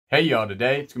Hey y'all,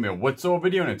 today it's gonna be a What's Sold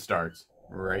video and it starts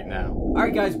right now.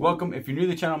 Alright guys, welcome. If you're new to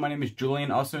the channel, my name is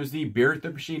Julian, also known as the Bearded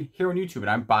Thrift Machine here on YouTube, and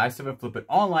I buy stuff and flip it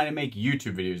online and make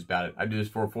YouTube videos about it. I do this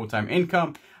for a full-time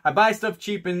income. I buy stuff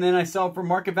cheap and then I sell it for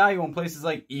market value on places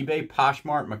like eBay,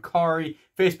 Poshmark, Mercari,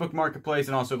 Facebook Marketplace,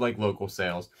 and also like local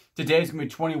sales. Today is gonna be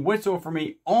 20 What's Sold for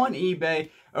me on eBay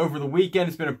over the weekend.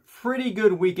 It's been a pretty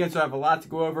good weekend, so I have a lot to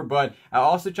go over, but I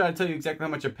also try to tell you exactly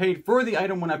how much I paid for the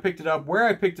item when I picked it up, where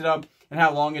I picked it up, and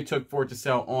how long it took for it to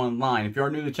sell online. If you are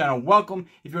new to the channel, welcome.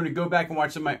 If you want to go back and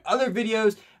watch some of my other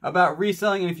videos about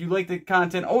reselling, and if you like the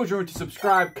content, always remember to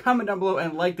subscribe, comment down below,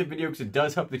 and like the video because it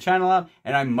does help the channel out,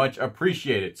 and I much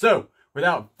appreciate it. So,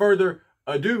 without further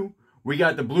ado, we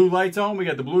got the blue lights on, we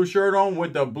got the blue shirt on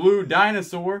with the blue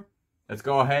dinosaur. Let's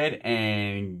go ahead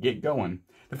and get going.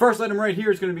 The first item right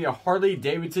here is going to be a Harley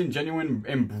Davidson genuine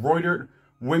embroidered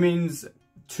women's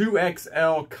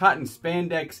 2XL cotton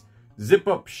spandex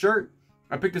zip-up shirt.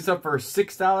 I picked this up for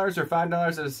 $6 or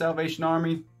 $5 at a Salvation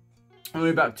Army only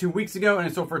about 2 weeks ago, and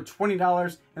it sold for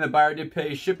 $20, and the buyer did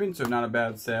pay shipping, so not a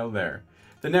bad sale there.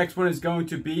 The next one is going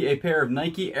to be a pair of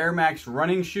Nike Air Max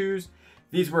running shoes.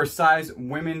 These were size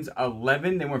women's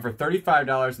 11. They went for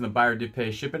 $35 and the buyer did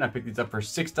pay shipping. I picked these up for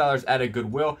 $6 at a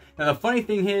Goodwill. Now the funny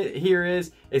thing here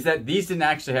is that these didn't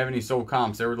actually have any sold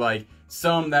comps. There were like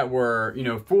some that were, you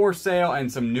know, for sale and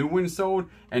some new ones sold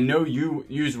and no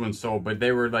used ones sold, but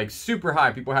they were like super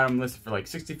high. People had them listed for like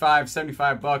 65,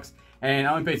 75 bucks, and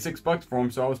I only paid $6 for them,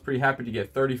 so I was pretty happy to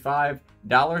get $35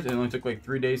 and it only took like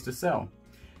 3 days to sell.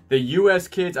 The US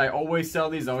Kids, I always sell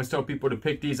these. I always tell people to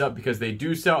pick these up because they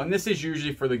do sell. And this is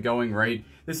usually for the going rate.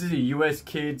 This is a US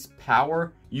Kids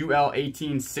Power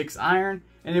UL18 6 iron.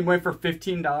 And it went for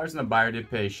 $15 and the buyer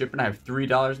did pay shipping. I have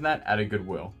 $3 in that at a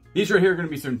Goodwill. These right here are going to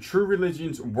be some True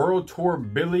Religion's World Tour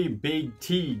Billy Big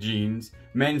T jeans.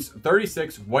 Men's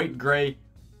 36, white gray. It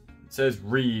says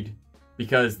Reed,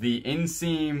 because the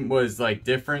inseam was like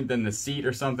different than the seat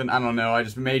or something. I don't know. I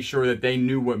just made sure that they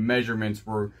knew what measurements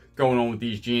were going on with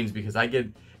these jeans, because if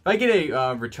I get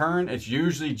a return, it's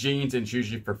usually jeans and it's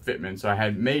usually for fitment. So I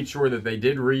had made sure that they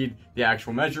did read the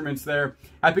actual measurements there.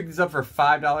 I picked these up for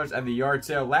 $5 at the yard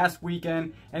sale last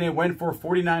weekend, and it went for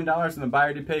 $49 and the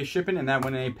buyer did pay shipping, and that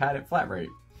went in a padded flat rate.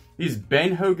 These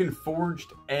Ben Hogan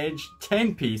Forged Edge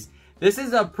 10-piece. This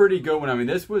is a pretty good one. I mean,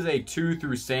 this was a 2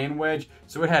 through sand wedge,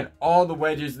 so it had all the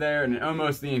wedges there and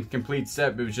almost the complete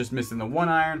set, but it was just missing the 1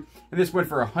 iron. And this went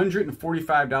for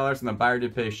 $145 and the buyer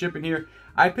did pay shipping here.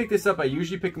 I picked this up, I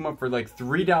usually pick them up for like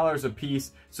 $3 a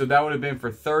piece, so that would have been for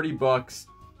 30 bucks.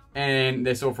 And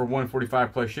they sold for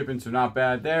 $145 plus shipping, so not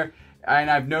bad there.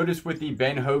 And I've noticed with the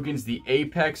Ben Hogan's, the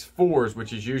Apex 4s,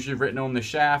 which is usually written on the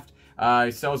shaft,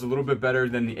 it sells a little bit better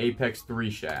than the Apex 3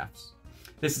 shafts.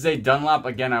 This is a Dunlop.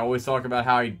 Again, I always talk about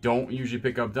how I don't usually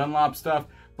pick up Dunlop stuff,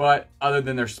 but other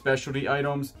than their specialty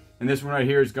items. And this one right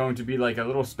here is going to be like a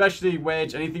little specialty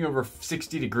wedge. Anything over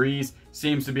 60 degrees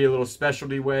seems to be a little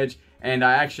specialty wedge. And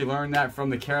I actually learned that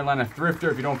from the Carolina Thrifter.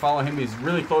 If you don't follow him, he's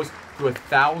really close to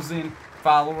 1,000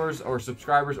 followers or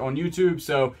subscribers on YouTube.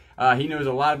 So he knows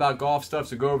a lot about golf stuff,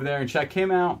 so go over there and check him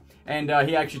out. And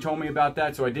he actually told me about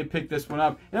that, so I did pick this one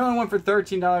up. It only went for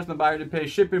 $13 and the buyer did pay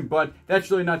shipping, but that's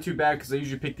really not too bad because I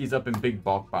usually pick these up in big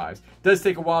bulk buys. It does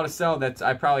take a while to sell.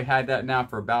 I probably had that now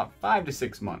for about 5 to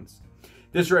 6 months.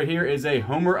 This right here is a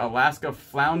Homer Alaska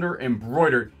Flounder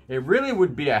embroidered. It really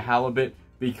would be a halibut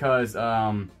because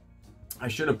I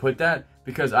should have put that,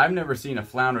 because I've never seen a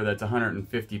flounder that's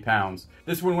 150 pounds.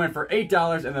 This one went for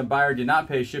 $8 and the buyer did not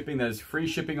pay shipping. That is free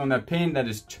shipping on that pin. That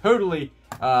is totally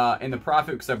in the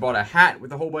profit because I bought a hat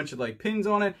with a whole bunch of like pins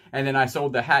on it, and then I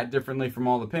sold the hat differently from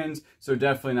all the pins, so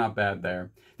definitely not bad there.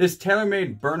 This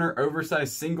TaylorMade burner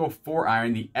oversized single 4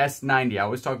 iron, the S90. I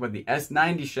always talk about the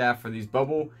S90 shaft for these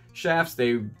bubble shafts.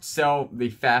 They sell the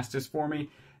fastest for me.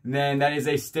 And then that is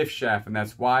a stiff shaft, and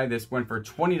that's why this went for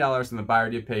 $20 and the buyer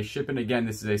did pay shipping. Again,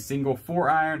 this is a single 4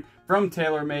 iron from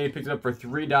TaylorMade. Picked it up for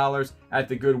 $3 at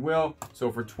the Goodwill,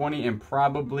 so for $20 in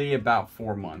probably about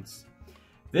 4 months.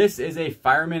 This is a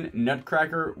Fireman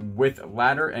Nutcracker with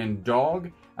ladder and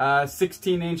dog,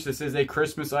 16-inch. This is a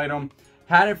Christmas item.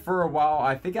 Had it for a while.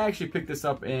 I think I actually picked this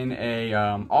up in a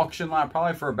auction lot,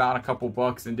 probably for about a couple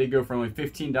bucks, and did go for only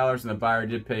 $15 and the buyer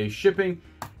did pay shipping.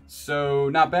 So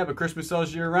not bad, but Christmas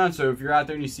sells year round. So if you're out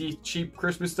there and you see cheap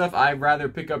Christmas stuff, I'd rather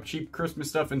pick up cheap Christmas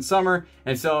stuff in summer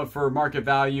and sell it for market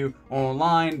value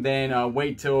online than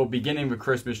wait till beginning of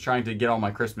Christmas trying to get all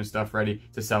my Christmas stuff ready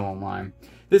to sell online.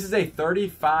 This is a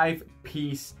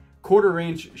 35-piece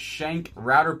 1/4-inch shank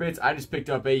router bits. I just picked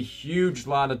up a huge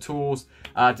lot of tools.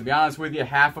 To be honest with you,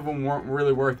 half of them weren't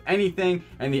really worth anything,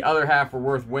 and the other half were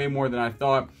worth way more than I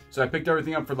thought. So I picked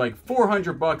everything up for like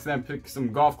 400 bucks, then picked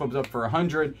some golf clubs up for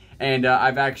 100, and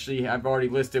I've already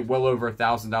listed well over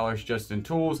 $1,000 just in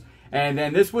tools. And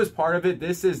then this was part of it.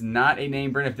 This is not a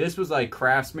name brand. If this was like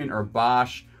Craftsman or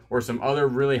Bosch or some other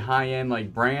really high-end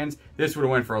like brands, this would have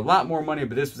went for a lot more money,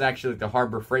 but this was actually like the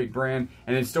Harbor Freight brand,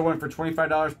 and it still went for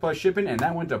 $25 plus shipping, and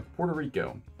that went to Puerto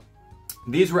Rico.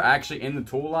 These were actually in the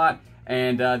tool lot,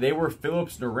 and they were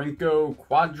Phillips Norinco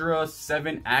Quadra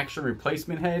 7 action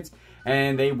replacement heads,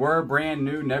 and they were brand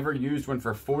new, never used, went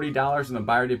for $40, and the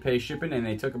buyer did pay shipping, and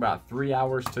they took about 3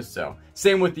 hours to sell.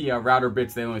 Same with the router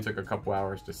bits, they only took a couple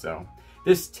hours to sell.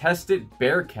 This Tested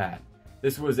Bearcat.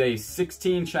 This was a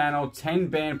 16-channel,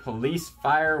 10-band police,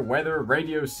 fire, weather,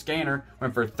 radio scanner.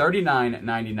 Went for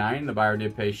 $39.99. The buyer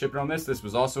did pay shipping on this. This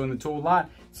was also in the tool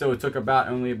lot, so it took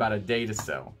only about a day to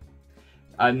sell.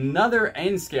 Another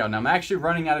N-scale. Now, I'm actually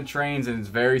running out of trains, and it's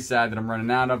very sad that I'm running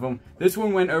out of them. This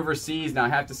one went overseas. Now, I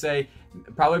have to say,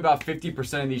 probably about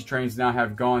 50% of these trains now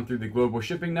have gone through the global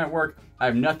shipping network. I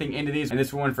have nothing into these, and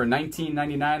this one for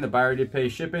 $19.99. The buyer did pay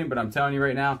shipping, but I'm telling you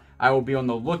right now, I will be on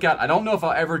the lookout. I don't know if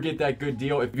I'll ever get that good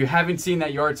deal. If you haven't seen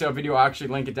that yard sale video, I'll actually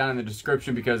link it down in the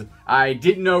description, because I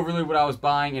didn't know really what I was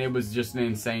buying, and it was just an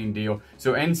insane deal.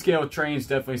 So N-scale trains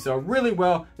definitely sell really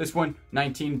well. This one,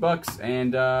 19 bucks,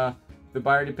 and the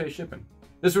buyer did pay shipping.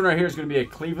 This one right here is going to be a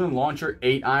Cleveland Launcher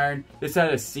 8-iron. This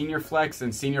had a Senior Flex,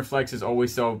 and Senior Flexes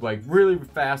always sell like really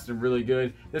fast and really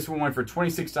good. This one went for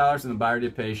 $26, and the buyer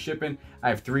did pay shipping. I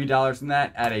have $3 in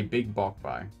that at a big bulk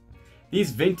buy.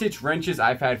 These vintage wrenches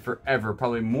I've had forever,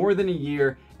 probably more than a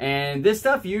year, and this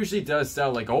stuff usually does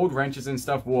sell. Like old wrenches and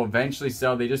stuff will eventually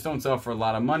sell. They just don't sell for a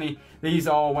lot of money. These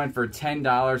all went for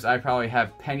 $10. I probably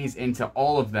have pennies into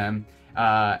all of them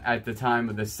at the time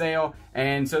of the sale,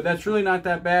 and so that's really not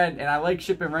that bad, and I like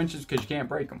shipping wrenches because you can't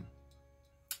break them.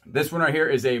 This one right here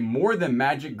is a More Than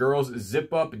Magic Girls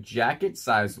zip-up jacket,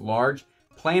 size large,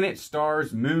 planet,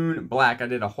 stars, moon, black. I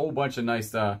did a whole bunch of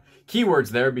nice keywords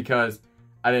there because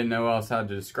I didn't know else how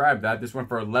to describe that. This one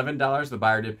for $11. The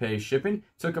buyer did pay shipping.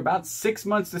 Took about 6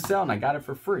 months to sell, and I got it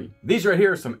for free. These right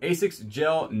here are some Asics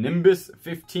Gel Nimbus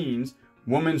 15s.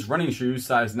 Women's running shoes,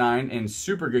 size 9, in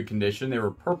super good condition. They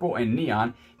were purple and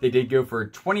neon. They did go for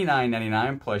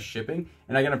 $29.99 plus shipping,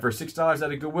 and I got them for $6 at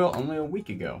a Goodwill only a week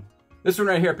ago. This one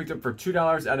right here I picked up for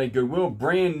 $2 at a Goodwill.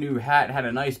 Brand new hat, had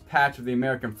a nice patch of the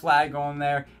American flag on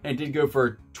there, and it did go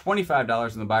for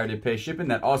 $25, and the buyer did pay shipping.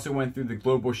 That also went through the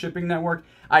global shipping network.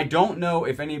 I don't know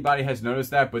if anybody has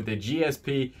noticed that, but the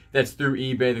GSP that's through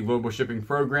eBay, the global shipping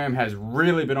program, has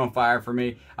really been on fire for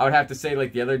me. I would have to say,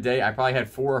 like the other day, I probably had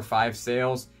 4 or 5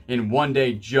 sales in one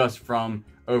day just from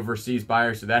overseas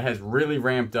buyers, so that has really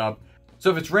ramped up. So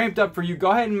if it's ramped up for you,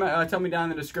 go ahead and tell me down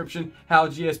in the description how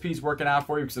GSP is working out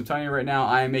for you, because I'm telling you right now,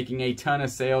 I am making a ton of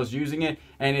sales using it,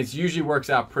 and it usually works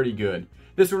out pretty good.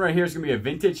 This one right here is going to be a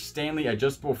vintage Stanley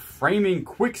adjustable framing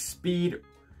quick speed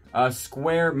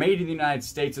square, made in the United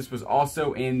States. This was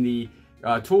also in the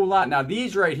tool lot. Now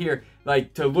these right here,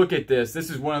 like, to look at this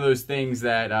is one of those things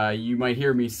that you might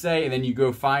hear me say, and then you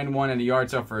go find one at a yard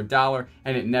sale for $1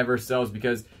 and it never sells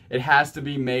because it has to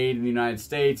be made in the United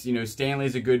States. You know,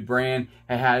 Stanley's a good brand.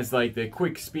 It has like the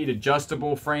quick speed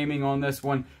adjustable framing on this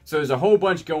one. So there's a whole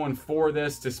bunch going for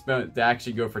this to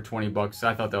actually go for 20 bucks. So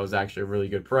I thought that was actually a really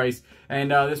good price.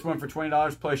 And this one for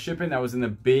 $20 plus shipping. That was in the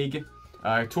big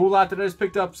tool lot that I just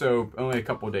picked up, so only a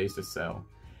couple days to sell.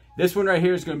 This one right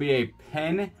here is going to be a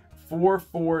Penn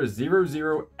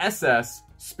 4400SS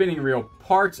spinning reel,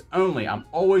 parts only. I'm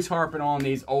always harping on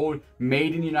these old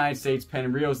made in the United States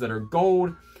Penn reels that are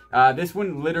gold. This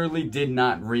one literally did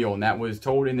not reel, and that was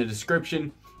told in the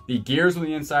description. The gears on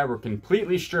the inside were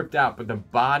completely stripped out, but the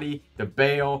body, the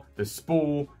bail, the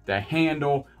spool, the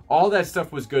handle, all that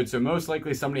stuff was good. So most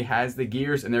likely somebody has the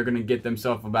gears and they're going to get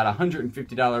themselves about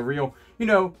 $150 reel, you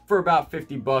know, for about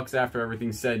 50 bucks after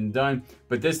everything's said and done.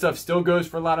 But this stuff still goes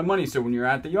for a lot of money. So when you're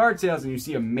at the yard sales and you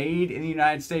see a made in the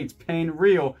United States Penn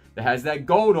reel that has that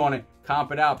gold on it,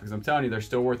 comp it out, because I'm telling you, they're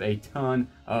still worth a ton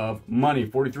of money.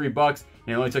 43 bucks,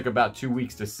 and it only took about 2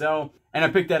 weeks to sell. And I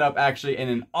picked that up actually in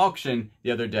an auction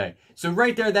the other day. So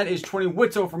right there, that is 20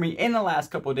 what sold for me in the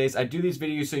last couple of days. I do these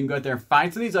videos so you can go out there and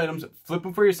find some of these items, flip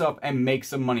them for yourself, and make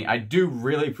some money. I do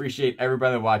really appreciate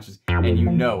everybody that watches, and you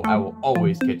know I will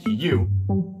always catch you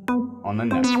on the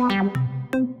next one.